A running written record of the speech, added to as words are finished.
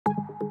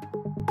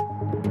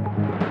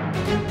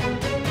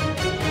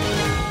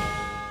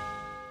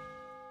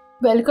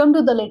Welcome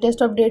to the latest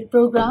update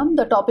program.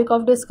 The topic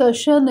of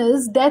discussion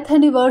is death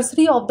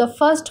anniversary of the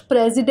first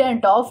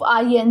president of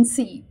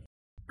INC.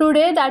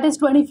 Today, that is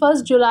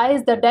 21st July,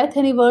 is the death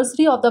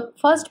anniversary of the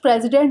first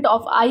president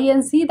of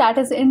INC, that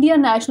is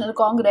Indian National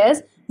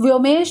Congress,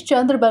 Womesh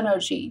Chandra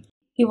Bonnerjee.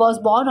 He was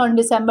born on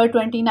December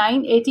 29,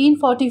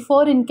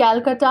 1844 in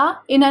Calcutta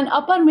in an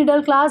upper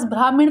middle class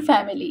Brahmin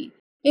family.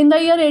 In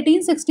the year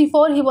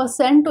 1864, he was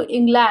sent to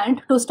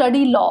England to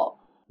study law.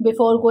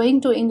 Before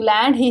going to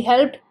England, he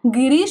helped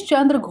Girish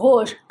Chandra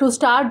Ghosh to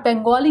start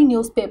Bengali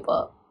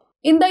newspaper.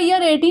 In the year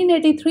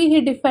 1883,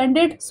 he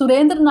defended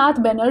Surendranath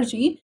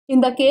Banerjee in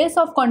the case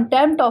of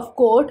contempt of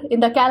court in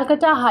the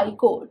Calcutta High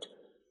Court.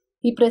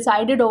 He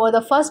presided over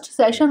the first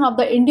session of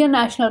the Indian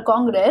National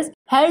Congress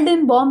held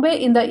in Bombay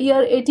in the year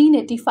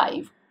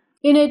 1885.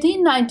 In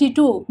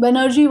 1892,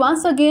 Banerjee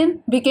once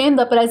again became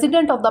the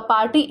president of the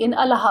party in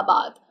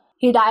Allahabad.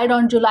 He died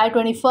on July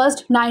 21,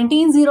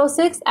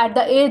 1906 at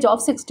the age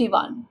of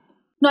 61.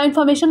 Now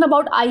information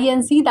about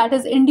INC, that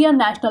is Indian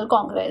National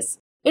Congress.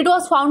 It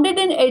was founded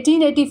in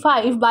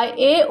 1885 by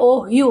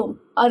A.O.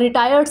 Hume, a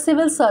retired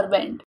civil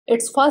servant.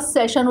 Its first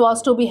session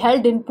was to be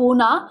held in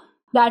Pune,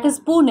 that is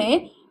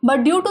Pune,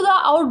 but due to the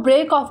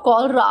outbreak of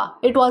cholera,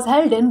 it was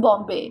held in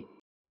Bombay.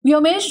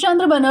 Womesh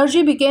Chandra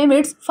Bonnerjee became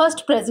its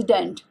first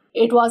president.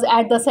 It was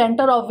at the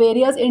center of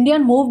various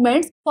Indian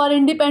movements for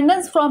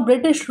independence from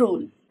British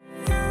rule.